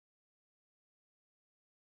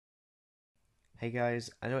Hey guys,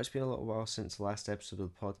 I know it's been a little while since the last episode of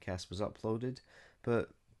the podcast was uploaded, but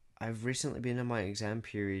I've recently been in my exam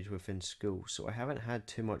period within school, so I haven't had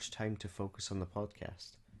too much time to focus on the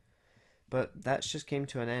podcast. But that's just came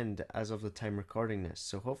to an end as of the time recording this,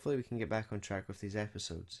 so hopefully we can get back on track with these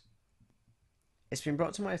episodes. It's been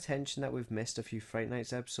brought to my attention that we've missed a few Fright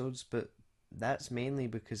Nights episodes, but that's mainly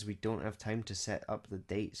because we don't have time to set up the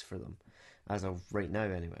dates for them, as of right now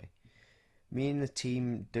anyway. Me and the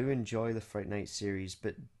team do enjoy the Fright Night series,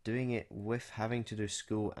 but doing it with having to do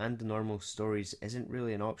school and the normal stories isn't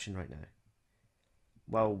really an option right now.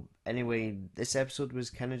 Well, anyway, this episode was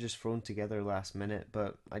kind of just thrown together last minute,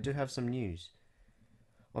 but I do have some news.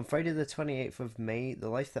 On Friday the 28th of May, The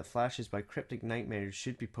Life That Flashes by Cryptic Nightmares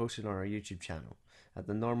should be posted on our YouTube channel at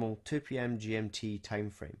the normal 2 p.m. GMT time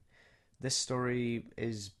frame. This story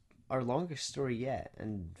is our longest story yet,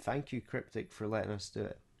 and thank you Cryptic for letting us do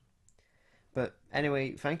it. But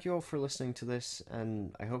anyway, thank you all for listening to this,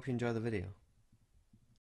 and I hope you enjoy the video.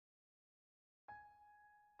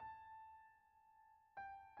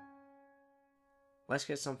 Let's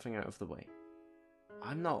get something out of the way.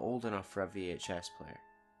 I'm not old enough for a VHS player.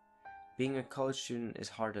 Being a college student is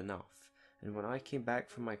hard enough, and when I came back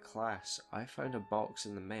from my class, I found a box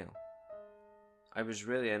in the mail. I was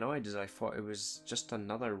really annoyed as I thought it was just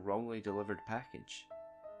another wrongly delivered package.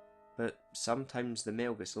 But sometimes the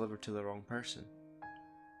mail gets delivered to the wrong person.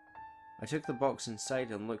 I took the box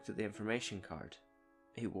inside and looked at the information card.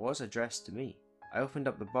 It was addressed to me. I opened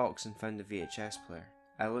up the box and found the VHS player.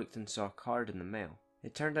 I looked and saw a card in the mail.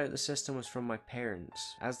 It turned out the system was from my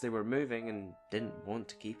parents, as they were moving and didn't want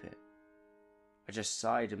to keep it. I just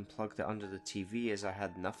sighed and plugged it under the TV as I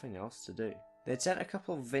had nothing else to do. They'd sent a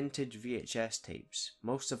couple of vintage VHS tapes.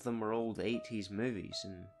 Most of them were old 80s movies,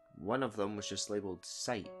 and one of them was just labelled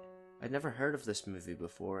Sight. I'd never heard of this movie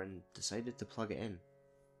before and decided to plug it in.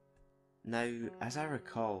 Now, as I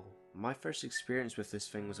recall, my first experience with this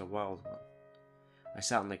thing was a wild one. I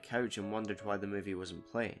sat on the couch and wondered why the movie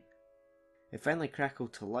wasn't playing. It finally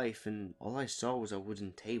crackled to life and all I saw was a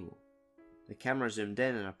wooden table. The camera zoomed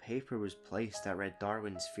in and a paper was placed that read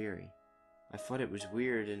Darwin's Theory. I thought it was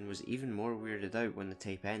weird and was even more weirded out when the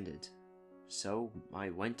tape ended. So I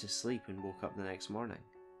went to sleep and woke up the next morning.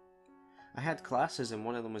 I had classes and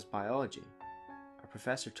one of them was biology. Our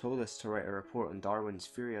professor told us to write a report on Darwin's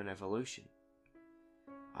theory on evolution.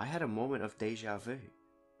 I had a moment of deja vu.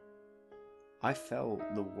 I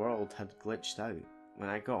felt the world had glitched out. When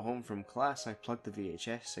I got home from class, I plugged the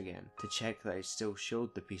VHS again to check that it still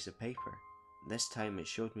showed the piece of paper. This time it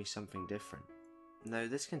showed me something different. Now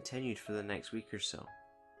this continued for the next week or so.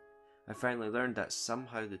 I finally learned that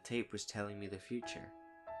somehow the tape was telling me the future.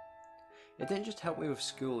 It didn't just help me with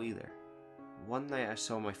school either. One night I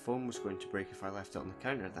saw my phone was going to break if I left it on the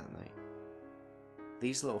counter that night.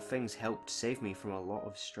 These little things helped save me from a lot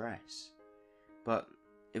of stress. But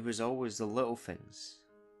it was always the little things,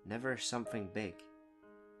 never something big.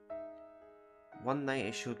 One night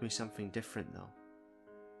it showed me something different though.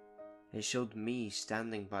 It showed me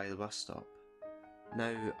standing by the bus stop.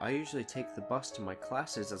 Now, I usually take the bus to my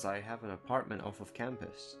classes as I have an apartment off of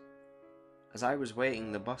campus. As I was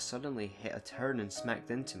waiting, the bus suddenly hit a turn and smacked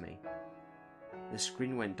into me. The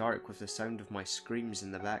screen went dark with the sound of my screams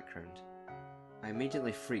in the background. I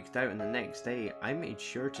immediately freaked out and the next day I made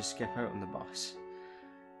sure to skip out on the bus.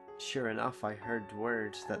 Sure enough, I heard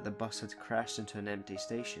word that the bus had crashed into an empty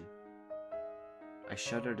station. I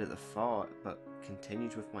shuddered at the thought, but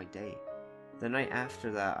continued with my day. The night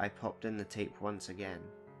after that, I popped in the tape once again.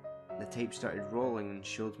 The tape started rolling and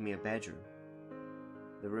showed me a bedroom.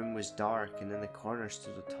 The room was dark and in the corner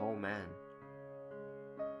stood a tall man.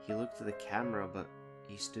 He looked at the camera, but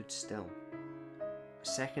he stood still.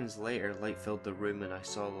 Seconds later, light filled the room and I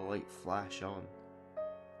saw the light flash on.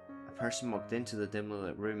 A person walked into the dimly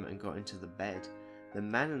lit room and got into the bed. The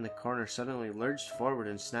man in the corner suddenly lurched forward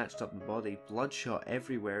and snatched up the body. Blood shot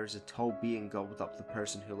everywhere as a tall being gobbled up the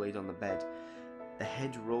person who laid on the bed. The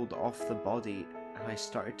head rolled off the body and I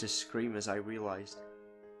started to scream as I realised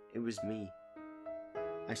it was me.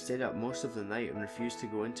 I stayed up most of the night and refused to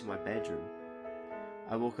go into my bedroom.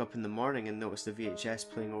 I woke up in the morning and noticed the VHS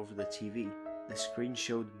playing over the TV. The screen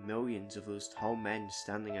showed millions of those tall men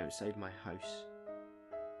standing outside my house.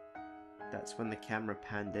 That's when the camera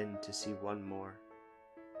panned in to see one more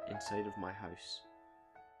inside of my house.